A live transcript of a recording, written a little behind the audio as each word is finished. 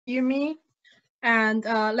hear me? And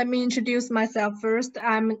let me introduce myself first.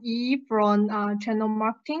 I'm E from Channel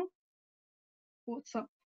Marketing. What's up?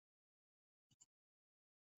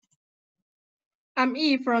 I'm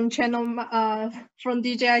E from from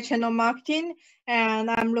DJI Channel Marketing, and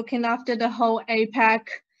I'm looking after the whole APAC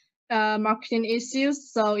marketing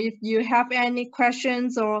issues. So if you have any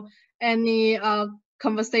questions or any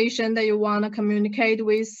conversation that you want to communicate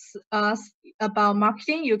with us about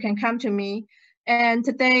marketing, you can come to me. And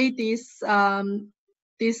today, this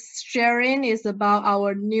sharing is about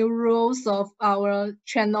our new rules of our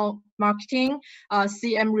channel marketing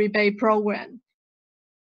CM rebate program.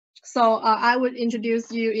 So I would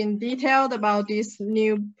introduce you in detail about this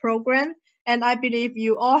new program. And I believe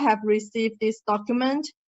you all have received this document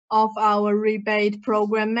of our rebate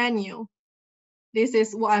program menu. This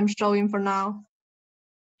is what I'm showing for now.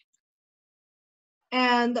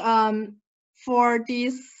 And for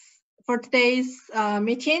today's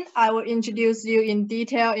meeting, I will introduce you in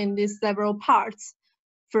detail in these several parts.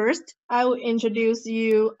 First, I will introduce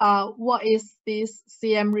you what is this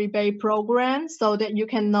CM rebate program so that you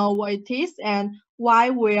can know what it is and why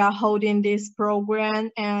we are holding this program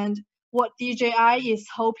and what DJI is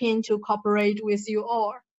hoping to cooperate with you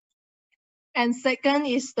all. And second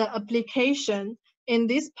is the application. In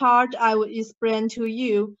this part, I will explain to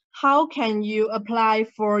you how can you apply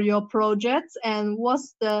for your projects and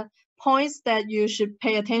what's the points that you should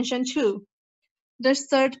pay attention to. The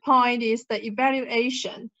third point is the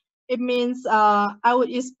evaluation. It means I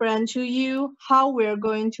will explain to you how we're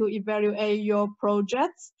going to evaluate your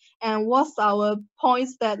projects and what's our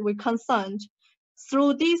points that we concerned.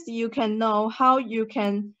 Through this, you can know how you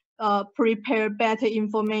can prepare better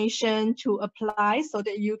information to apply so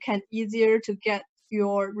that you can easier to get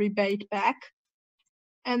your rebate back.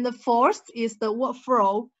 And the fourth is the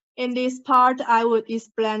workflow. In this part, I would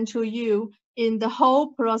explain to you in the whole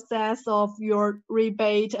process of your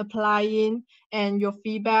rebate applying and your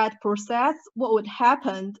feedback process, what would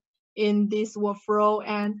happen in this workflow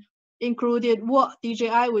and included what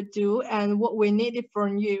DJI would do and what we needed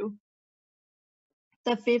from you.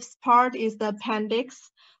 The fifth part is the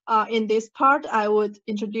appendix. In this part, I would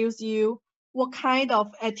introduce you what kind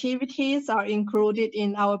of activities are included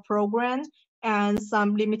in our program and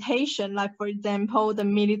some limitation, like for example, the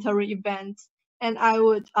military events. And I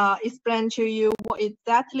would explain to you what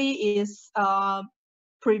exactly is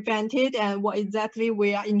prevented and what exactly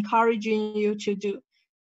we are encouraging you to do.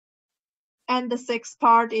 And the sixth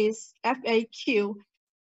part is FAQ.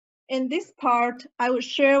 In this part, I will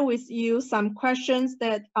share with you some questions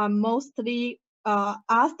that are mostly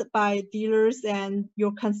asked by dealers and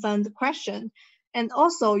your concerned question. And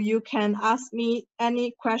also you can ask me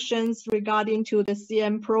any questions regarding to the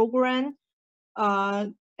CM program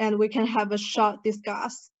and we can have a short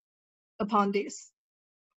discuss upon this.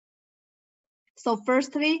 So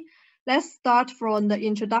firstly, let's start from the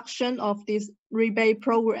introduction of this rebate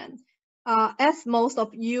program. As most of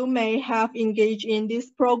you may have engaged in this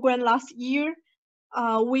program last year,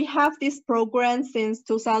 we have this program since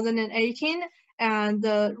 2018, and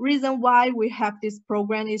the reason why we have this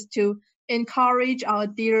program is to encourage our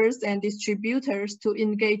dealers and distributors to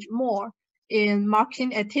engage more in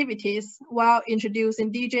marketing activities while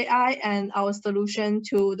introducing DJI and our solution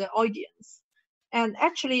to the audience. And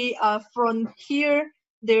actually, from here,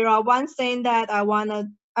 there are one thing that I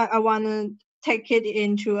wanna take it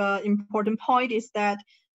into an important point is that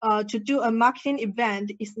to do a marketing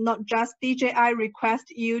event is not just DJI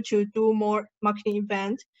request you to do more marketing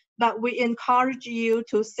event, but we encourage you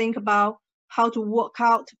to think about how to work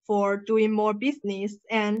out for doing more business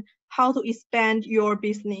and how to expand your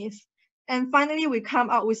business. And finally, we come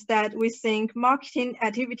up with that we think marketing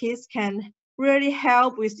activities can really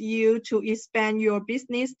help with you to expand your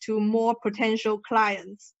business to more potential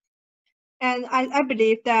clients. And I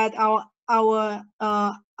believe that our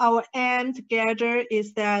aim together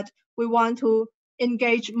is that we want to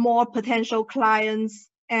engage more potential clients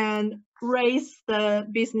and raise the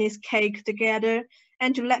business cake together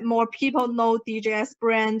and to let more people know DJI's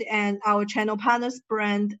brand and our channel partners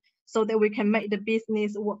brand so that we can make the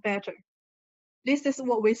business work better. This is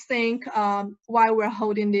what we think why we're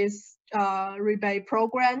holding this rebate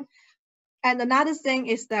program. And another thing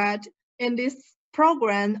is that in this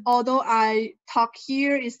program, although I talk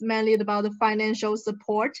here is mainly about the financial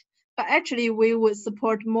support, but actually we would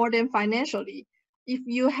support more than financially. If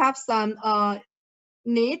you have some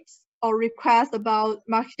needs or requests about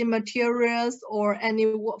marketing materials or any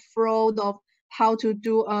workflow of how to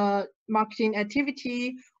do a marketing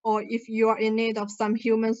activity, or if you are in need of some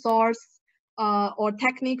human source or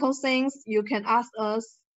technical things, you can ask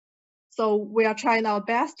us. So we are trying our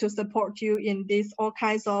best to support you in this all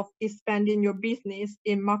kinds of expanding your business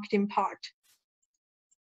in marketing part.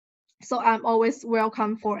 So I'm always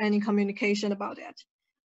welcome for any communication about that.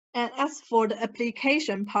 And as for the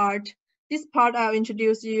application part, this part I'll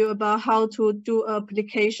introduce you about how to do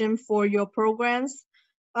application for your programs.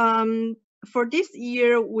 For this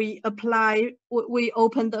year, we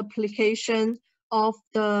opened the application of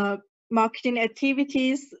the marketing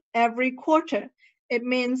activities every quarter. It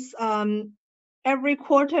means every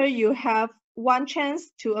quarter you have one chance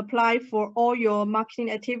to apply for all your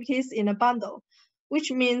marketing activities in a bundle, which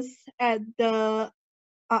means every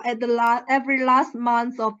last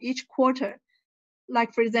month of each quarter,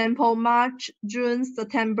 like for example, March, June,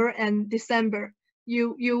 September, and December,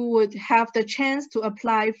 you would have the chance to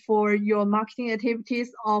apply for your marketing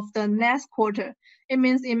activities of the next quarter. It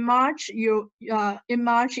means in March,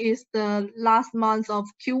 March is the last month of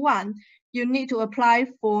Q1. You need to apply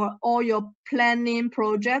for all your planning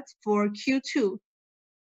projects for Q2.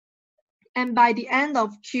 And by the end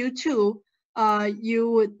of Q2, you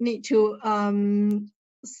would need to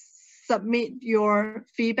submit your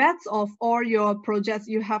feedbacks of all your projects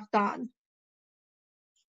you have done.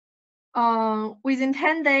 Within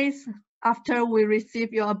 10 days after we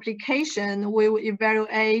receive your application, we will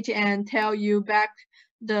evaluate and tell you back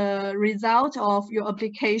the result of your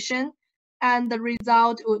application. And the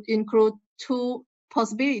result would include two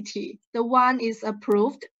possibilities. The one is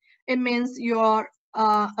approved. It means your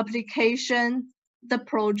application, the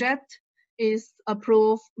project is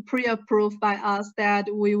pre-approved by us that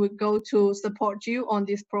we will go to support you on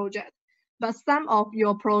this project. But some of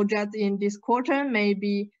your projects in this quarter may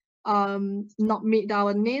be not meet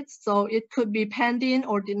our needs, so it could be pending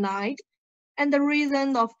or denied. And the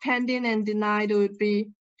reason of pending and denied would be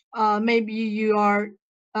maybe you are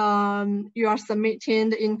submitting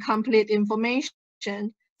the incomplete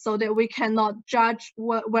information, so that we cannot judge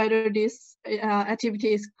whether this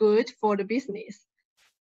activity is good for the business.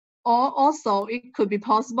 Or also, it could be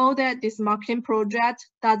possible that this marketing project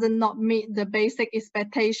does not meet the basic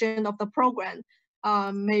expectation of the program.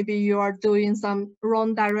 Maybe you are doing some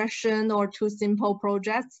wrong direction or too simple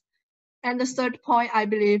projects. And the third point I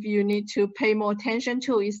believe you need to pay more attention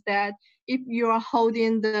to is that if you are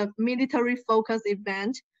holding the military focus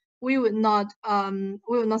event, we will not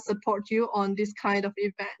support you on this kind of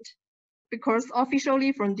event, because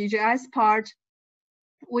officially from DJI's part,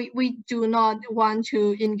 we do not want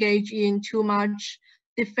to engage in too much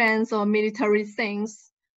defense or military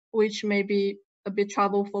things, which may be a bit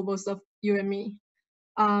trouble for both of you and me.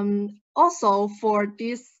 Also, for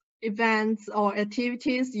these events or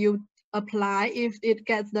activities you apply, if it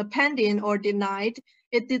gets the pending or denied,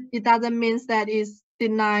 it doesn't mean that it's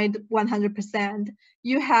denied 100%.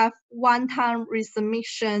 You have one-time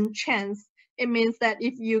resubmission chance. It means that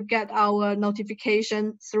if you get our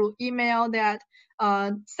notification through email that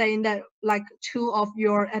saying that like 2 of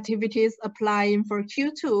your activities applying for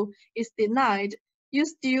Q2 is denied, you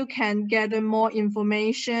still can gather more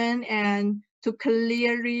information and to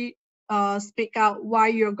clearly speak out why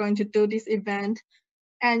you're going to do this event,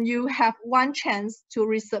 and you have one chance to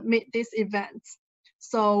resubmit this event.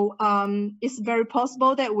 So it's very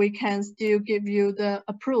possible that we can still give you the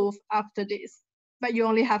approve after this, but you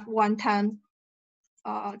only have one time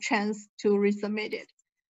chance to resubmit it.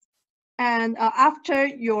 And after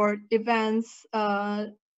your events,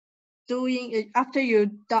 after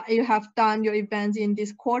you have done your events in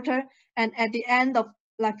this quarter, and at the end of,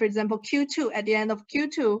 like for example, Q2, at the end of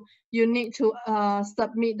Q2, you need to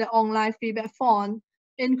submit the online feedback form,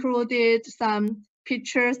 included some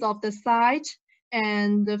pictures of the site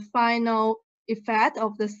and the final effect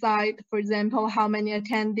of the site, for example, how many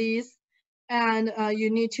attendees, and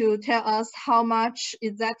you need to tell us how much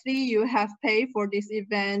exactly you have paid for this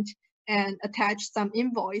event and attach some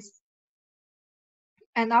invoice.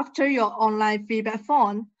 And after your online feedback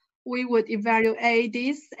form, we would evaluate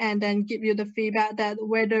this and then give you the feedback that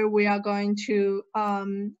whether we are going to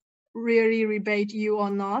really rebate you or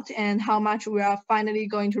not, and how much we are finally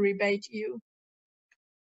going to rebate you.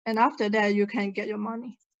 And after that, you can get your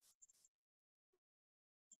money.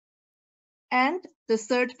 And the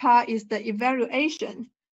third part is the evaluation.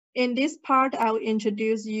 In this part, I will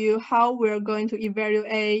introduce you how we're going to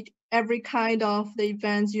evaluate every kind of the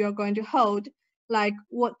events you are going to hold. Like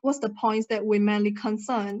what's the points that we mainly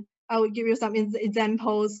concern. I will give you some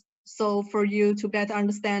examples so for you to better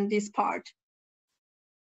understand this part.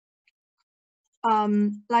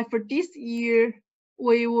 Like for this year,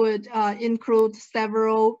 we would include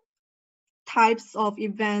several types of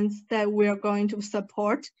events that we are going to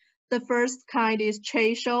support. The first kind is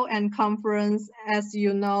trade show and conference. As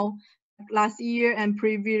you know, last year and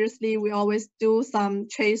previously, we always do some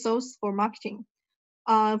trade shows for marketing.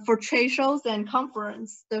 For trade shows and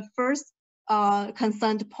conference, the first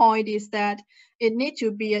concerned point is that it needs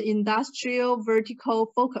to be an industrial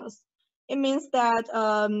vertical focus. It means that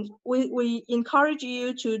we encourage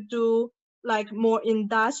you to do like more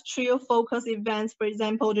industrial focus events, for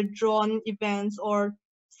example, the drone events or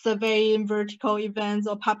surveying vertical events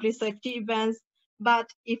or public safety events. But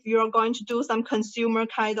if you're going to do some consumer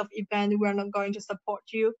kind of event, we're not going to support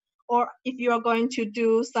you. Or if you are going to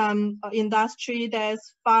do some industry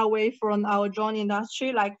that's far away from our drone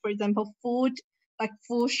industry, like for example, food, like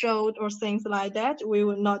food show or things like that, we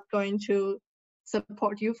will not going to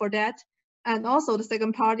support you for that. And also the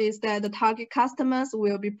second part is that the target customers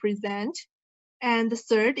will be present. And the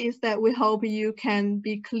third is that we hope you can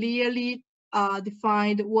be clearly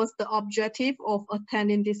defined what's the objective of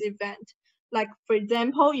attending this event. Like for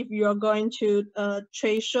example, if you are going to a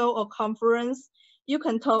trade show or conference, you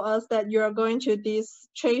can tell us that you are going to this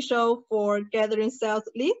trade show for gathering sales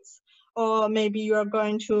leads, or maybe you are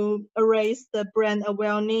going to raise the brand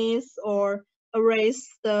awareness or raise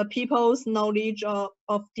the people's knowledge of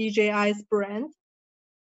DJI's brand.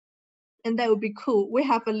 And that would be cool. We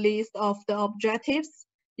have a list of the objectives.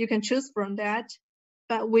 You can choose from that.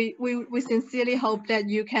 But we sincerely hope that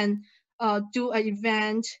you can do an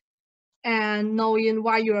event, and knowing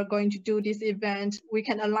why you are going to do this event, we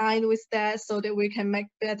can align with that so that we can make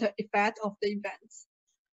better effect of the events.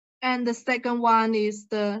 And the second one is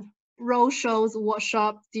the roadshows,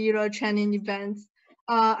 workshop, dealer training events.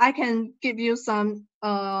 I can give you some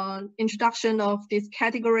introduction of these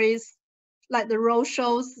categories. Like the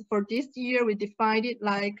roadshows for this year, we defined it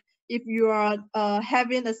like if you are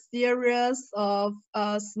having a series of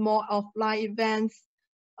small offline events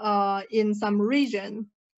in some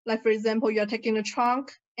region. Like for example, you're taking a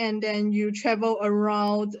trunk and then you travel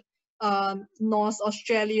around North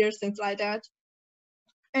Australia, things like that.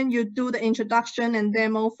 And you do the introduction and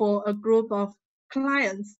demo for a group of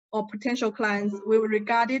clients or potential clients. We will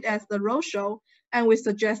regard it as the roadshow, and we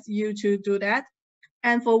suggest you to do that.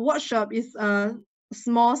 And for workshop, it's a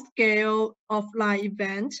small scale offline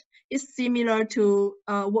event. It's similar to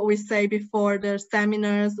what we say before, the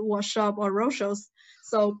seminars, workshop, or roadshows.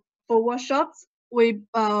 So for workshops, we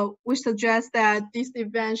suggest that this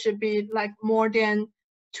event should be like more than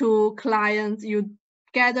 2 clients. You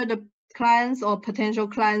gather the clients or potential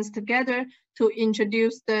clients together to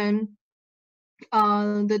introduce them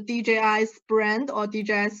the DJI's brand or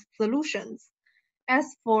DJI's solutions. As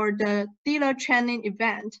for the dealer training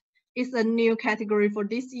event, it's a new category for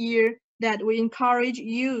this year that we encourage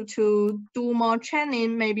you to do more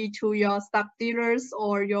training, maybe to your sub-dealers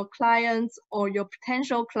or your clients or your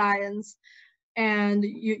potential clients. And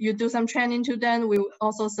you do some training to them, we will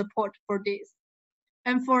also support for this.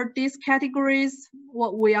 And for these categories,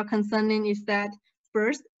 what we are concerning is that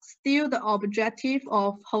first, still the objective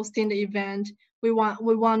of hosting the event. We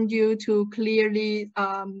want you to clearly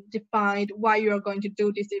define why you are going to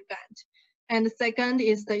do this event. And the second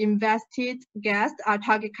is the invested guests, our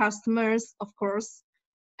target customers, of course.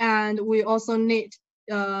 And we also need,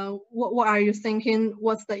 what are you thinking?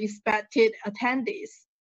 What's the expected attendees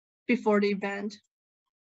before the event?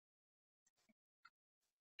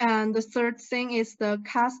 And the third thing is the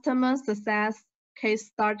customer success case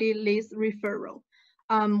study list referral.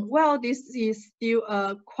 Well, this is still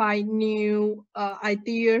a quite new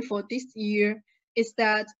idea for this year. Is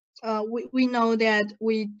that we know that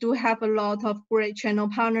we do have a lot of great channel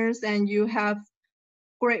partners, and you have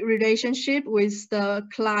great relationship with the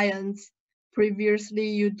clients. Previously,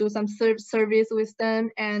 you do some service with them,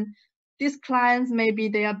 and these clients, maybe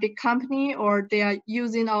they are big company or they are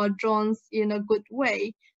using our drones in a good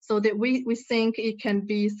way. So that we think it can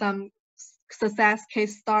be some success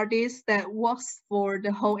case studies that works for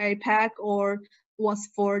the whole APAC or works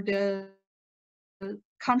for the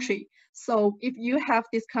country. So if you have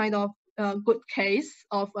this kind of good case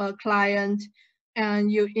of a client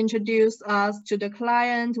and you introduce us to the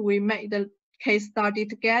client, we make the case study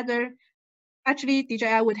together. Actually,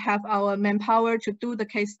 DJI would have our manpower to do the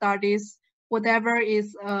case studies. Whatever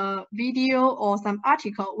is a video or some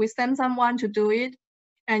article, we send someone to do it,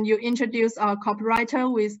 and you introduce our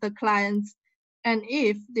copywriter with the clients. And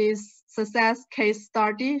if this success case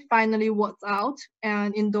study finally works out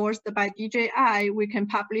and endorsed by DJI, we can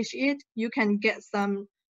publish it. You can get some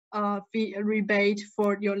fee rebate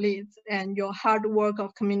for your leads and your hard work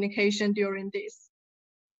of communication during this.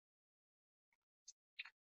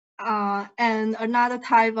 And another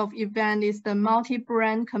type of event is the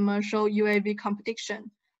multi-brand commercial UAV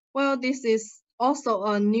competition. Well, this is also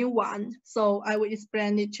a new one, so I will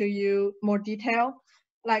explain it to you more detail.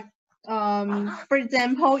 Like For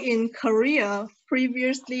example, in Korea,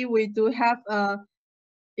 previously we do have a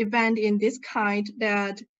event in this kind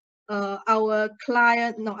that our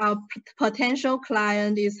client, no, our potential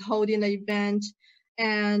client is holding an event,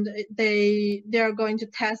 and they are going to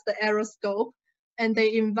test the aeroscope, and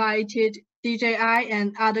they invited DJI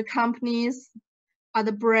and other companies,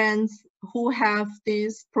 other brands who have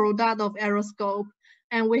this product of aeroscope,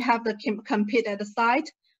 and we have the compete at the site.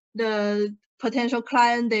 The potential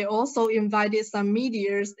client, they also invited some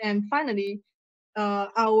medias, and finally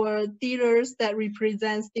our dealers that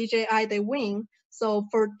represents DJI, they win. So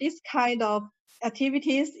for this kind of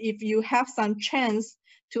activities, if you have some chance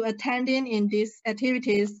to attending in these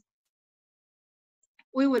activities,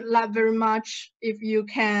 we would love very much if you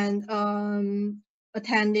can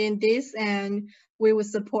attend in this, and we will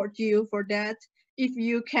support you for that. If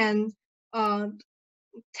you can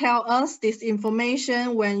tell us this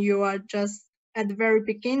information when you are just at the very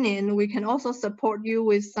beginning, we can also support you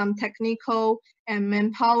with some technical and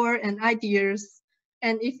manpower and ideas.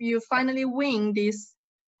 And if you finally win this,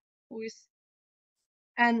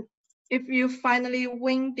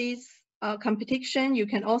 competition, you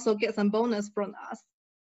can also get some bonus from us.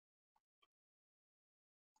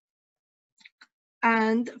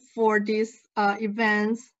 And for these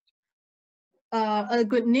events, a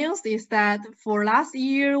good news is that for last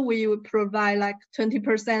year, we would provide like 20%,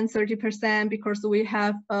 30% because we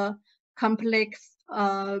have a complex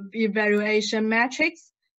evaluation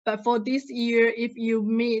metrics. But for this year, if you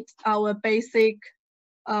meet our basic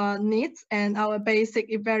needs and our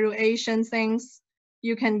basic evaluation things,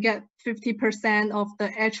 you can get 50% of the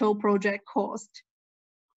actual project cost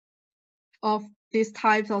of these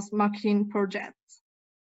types of marketing projects.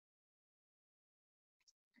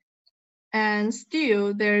 And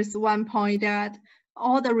still, there's one point that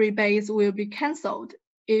all the rebates will be canceled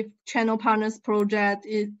if channel partners project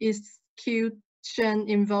execution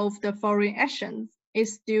involve the foreign actions.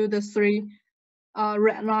 It's still the three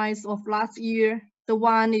red lines of last year. The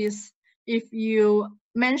one is if you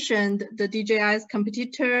mentioned the DJI's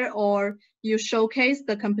competitor or you showcase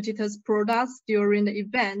the competitor's products during the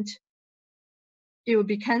event, it will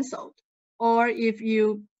be canceled. Or if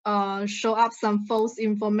you show up some false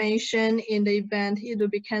information in the event, it will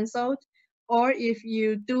be canceled. Or if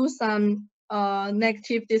you do some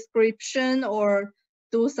negative description or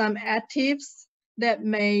do some actives that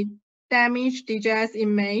may damage DJI's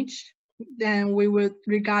image, then we would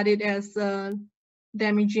regard it as a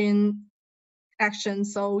damaging action,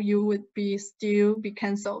 so you would still be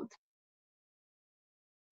canceled.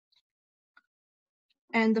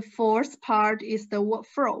 And the fourth part is the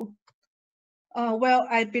workflow. Well,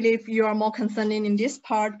 I believe you are more concerned in this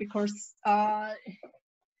part because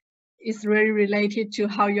it's really related to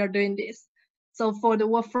how you're doing this. So for the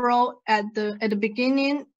workflow at the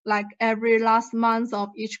beginning, like every last month of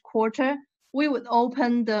each quarter, we would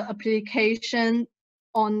open the application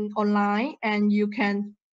online, and you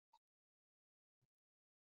can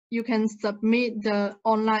submit the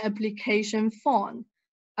online application form.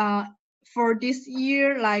 For this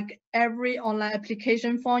year, like every online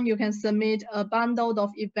application form, you can submit a bundle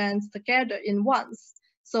of events together in once.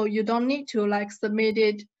 So you don't need to like submit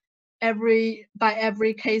it by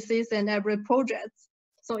every cases and every project.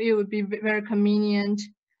 So it would be very convenient.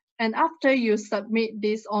 And after you submit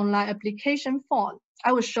this online application form,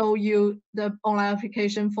 I will show you the online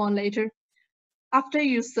application form later. After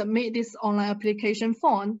you submit this online application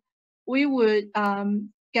form, we would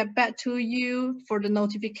get back to you for the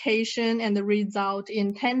notification and the result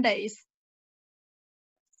in 10 days.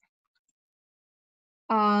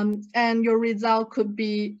 And your result could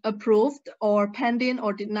be approved or pending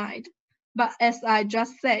or denied. But as I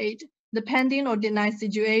just said, the pending or denied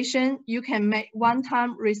situation, you can make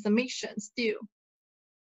one-time resubmission still.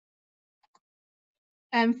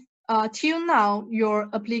 And till now, your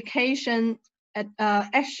application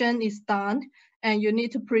action is done, and you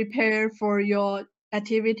need to prepare for your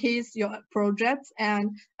activities, your projects.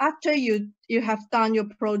 And after you have done your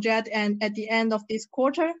project, and at the end of this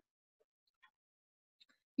quarter,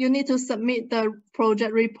 you need to submit the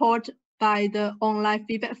project report by the online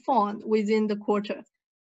feedback form within the quarter.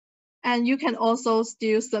 And you can also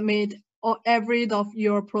still submit every of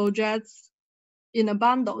your projects in a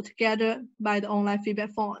bundle together by the online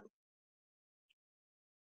feedback form.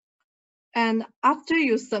 And after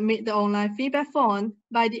you submit the online feedback form,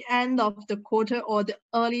 by the end of the quarter or the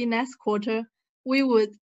early next quarter, we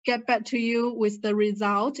would get back to you with the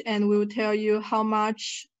result, and we will tell you how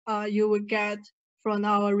much you will get from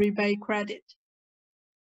our rebate credit.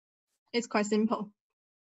 It's quite simple.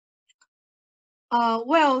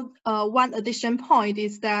 One addition point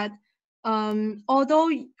is that although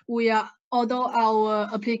although our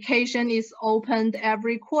application is opened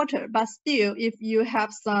every quarter, but still, if you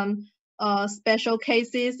have some special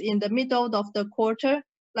cases in the middle of the quarter,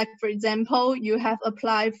 like for example, you have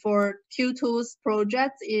applied for Q2's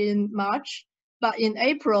projects in March, but in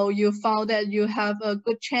April, you found that you have a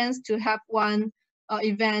good chance to have one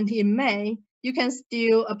event in May, you can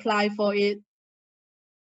still apply for it.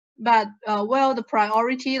 But well, the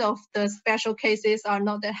priority of the special cases are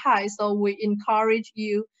not that high, so we encourage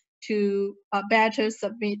you to better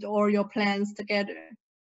submit all your plans together.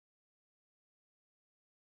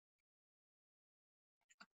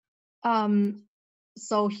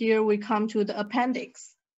 So here we come to the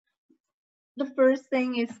appendix. The first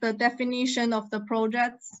thing is the definition of the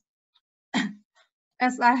projects.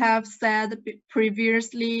 As I have said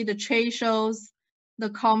previously, the trade shows, the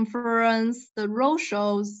conference, the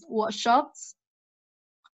roadshows, workshops,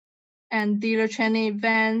 and dealer training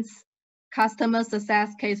events, customer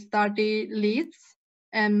success case study leads,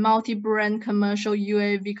 and multi-brand commercial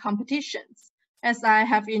UAV competitions. As I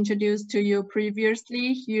have introduced to you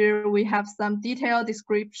previously, here we have some detailed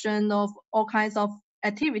description of all kinds of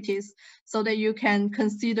activities so that you can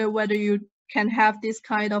consider whether you can have this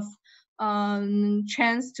kind of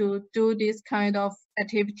chance to do this kind of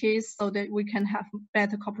activities so that we can have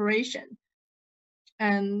better cooperation.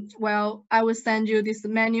 And well, I will send you this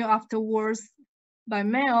menu afterwards by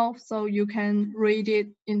mail so you can read it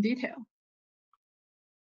in detail.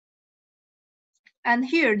 And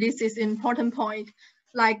here, this is important point.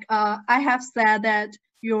 Like I have said that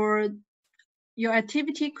your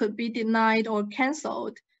activity could be denied or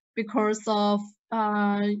canceled because of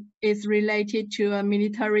it's related to a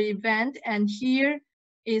military event. And here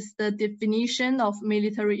is the definition of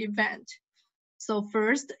military event. So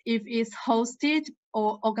first, if it's hosted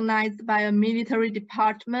or organized by a military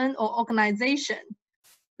department or organization.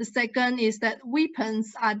 The second is that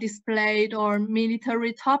weapons are displayed or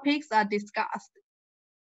military topics are discussed.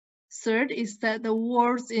 Third is that the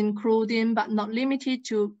words including but not limited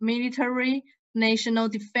to military, national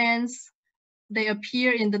defense, they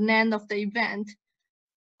appear in the name of the event.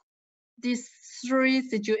 These three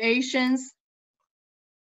situations,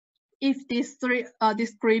 if these three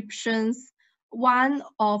descriptions, one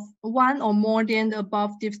or more than the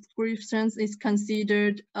above descriptions is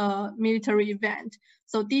considered a military event.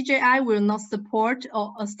 So DJI will not support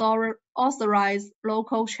or authorize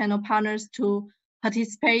local channel partners to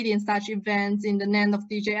participate in such events in the name of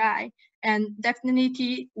DJI. And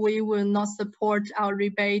definitely, we will not support our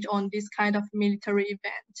rebate on this kind of military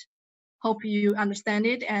event. Hope you understand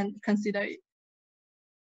it and consider it.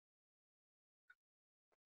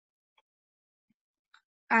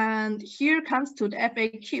 And here comes to the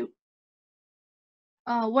FAQ.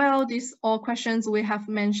 Well, these all questions we have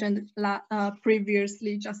mentioned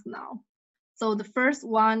previously just now. So the first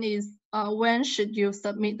one is, when should you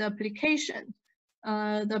submit the application?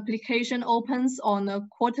 The application opens on a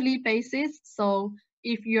quarterly basis. So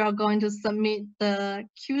if you are going to submit the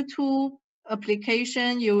Q2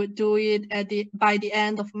 application, you would do it by the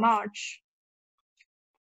end of March.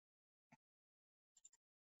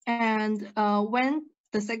 And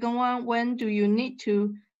the second one, when do you need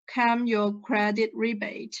to claim your credit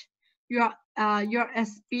rebate? You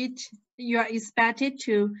are expected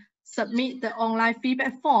to submit the online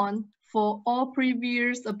feedback form for all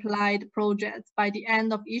previous applied projects by the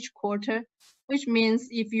end of each quarter, which means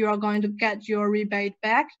if you are going to get your rebate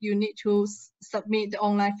back, you need to submit the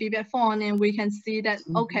online feedback form, and we can see that,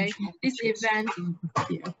 okay, this event,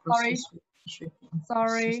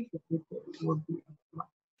 sorry.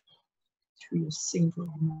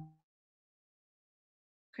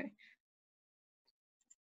 Okay.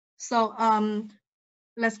 So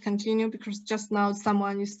let's continue because just now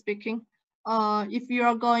someone is speaking. If you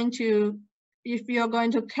are going to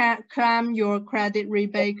claim your credit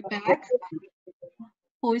rebate back,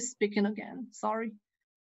 who is speaking again? Sorry.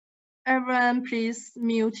 Everyone, please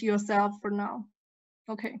mute yourself for now.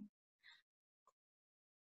 Okay.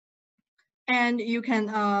 And you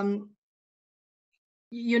can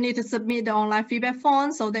you need to submit the online feedback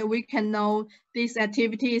form so that we can know this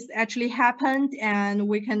activity is actually happened, and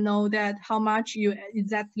we can know that how much you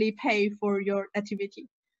exactly pay for your activity.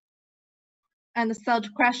 And the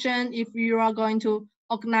third question, if you are going to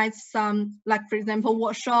organize some, like for example,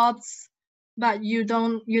 workshops, but you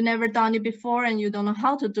never done it before and you don't know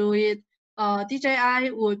how to do it,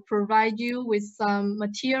 DJI would provide you with some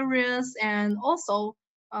materials, and also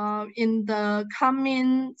in the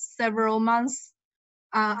coming several months,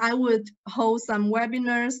 I would hold some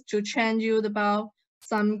webinars to train you about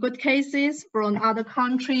some good cases from other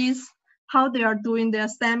countries, how they are doing their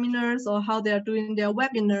seminars or how they are doing their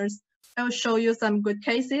webinars, I will show you some good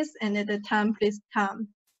cases, and at the time, please come.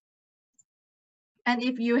 And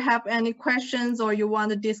if you have any questions or you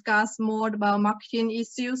want to discuss more about marketing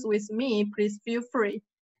issues with me, please feel free.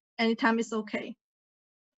 Anytime is okay.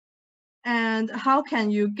 And how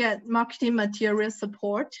can you get marketing material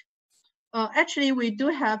support? Actually, we do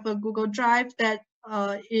have a Google Drive that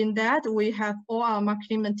in that we have all our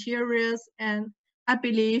marketing materials, and I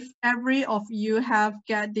believe every of you have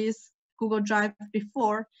got this Google Drive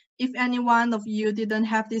before. If any one of you didn't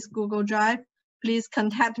have this Google Drive, please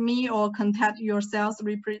contact me or contact your sales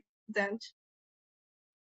representative.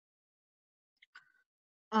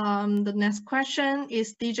 The next question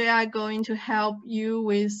is DJI going to help you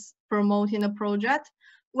with promoting a project?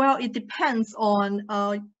 Well, it depends on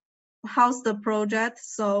how's the project.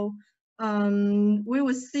 So we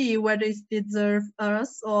will see whether it deserves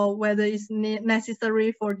us or whether it's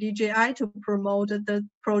necessary for DJI to promote the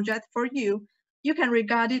project for you. You can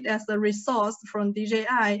regard it as a resource from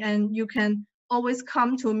DJI, and you can always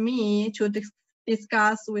come to me to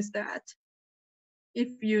discuss with that if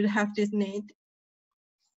you have this need.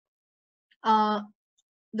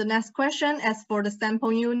 The next question, as for the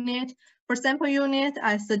sample unit, for sample unit,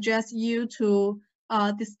 I suggest you to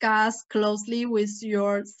discuss closely with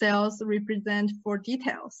your sales representative for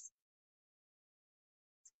details.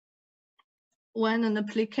 When an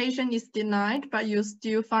application is denied, but you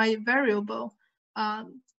still find it valuable.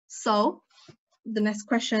 So the next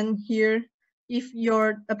question here, if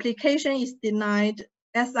your application is denied,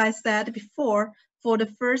 as I said before, for the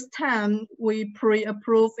first time, we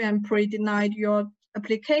pre-approve and pre-denied your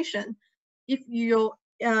application. If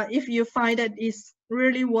you find that it's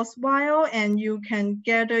really worthwhile and you can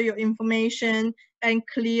gather your information and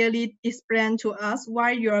clearly explain to us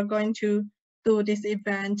why you are going to do this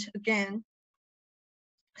event again.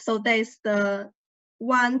 So that is the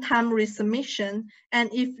one-time resubmission. And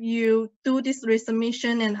if you do this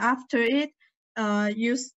resubmission and after it,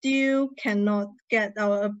 you still cannot get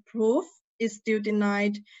our approval, it's still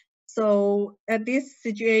denied. So at this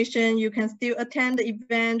situation, you can still attend the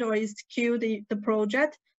event or execute the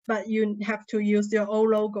project, but you have to use your own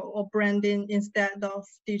logo or branding instead of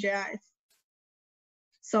DJI's.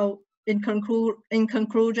 So in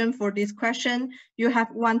conclusion for this question, you have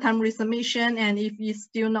one-time resubmission, and if it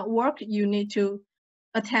still not work, you need to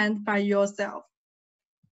attend by yourself.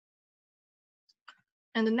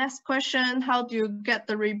 And the next question, how do you get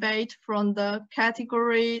the rebate from the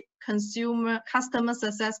category customer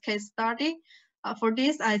success case study? For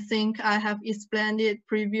this, I think I have explained it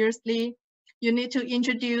previously. You need to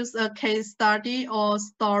introduce a case study or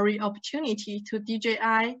story opportunity to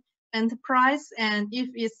DJI Enterprise, and if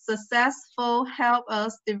it's successful, help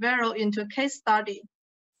us develop into a case study.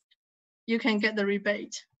 You can get the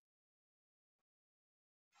rebate.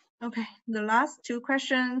 Okay, the last two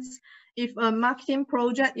questions. If a marketing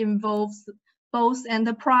project involves both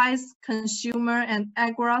enterprise, consumer, and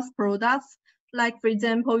agri products, like for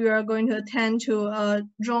example, you are going to attend to a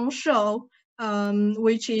drone show,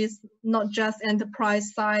 which is not just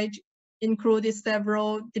enterprise side, included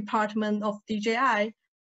several departments of DJI.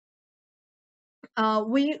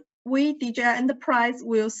 We DJI Enterprise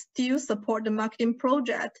will still support the marketing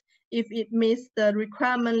project if it meets the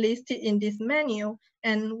requirement listed in this menu,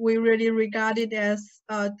 and we really regard it as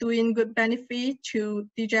doing good benefit to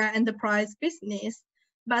DJI Enterprise business.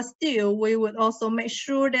 But still, we would also make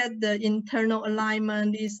sure that the internal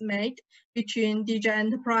alignment is made between DJI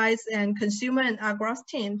Enterprise and consumer and agri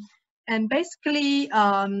team. And basically,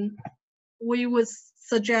 we would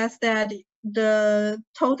suggest that the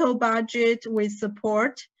total budget we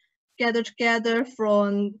support gathered together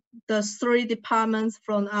from the three departments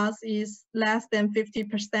from us is less than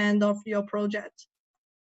 50% of your project.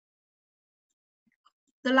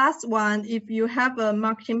 The last one, if you have a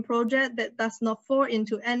marketing project that does not fall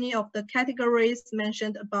into any of the categories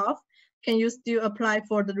mentioned above, can you still apply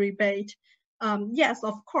for the rebate? Yes,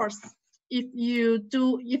 of course. If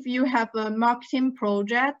you have a marketing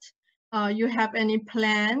project, you have any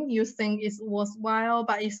plan you think is worthwhile,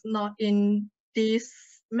 but it's not in this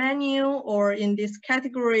menu or in these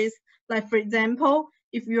categories, like for example,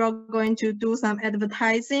 if you are going to do some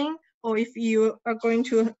advertising, or if you are going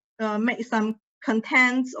to make some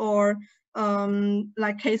contents or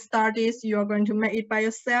like case studies, you are going to make it by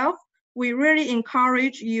yourself, we really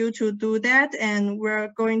encourage you to do that, and we're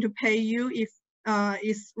going to pay you if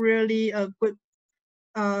it's really a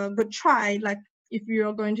good try. Like if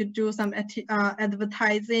you're going to do some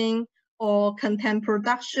advertising or content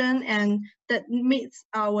production and that meets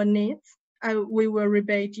our needs, we will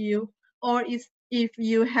rebate you. Or if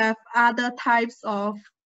you have other types of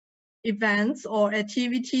events or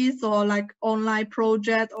activities or like online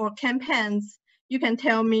project or campaigns, you can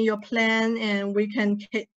tell me your plan and we can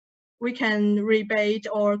rebate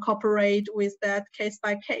or cooperate with that case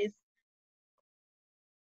by case.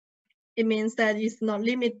 It means that it's not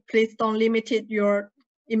please don't limit your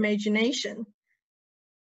imagination.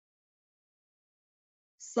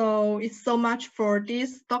 So it's so much for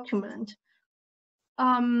this document.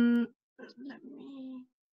 Let me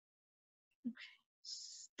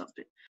stop it.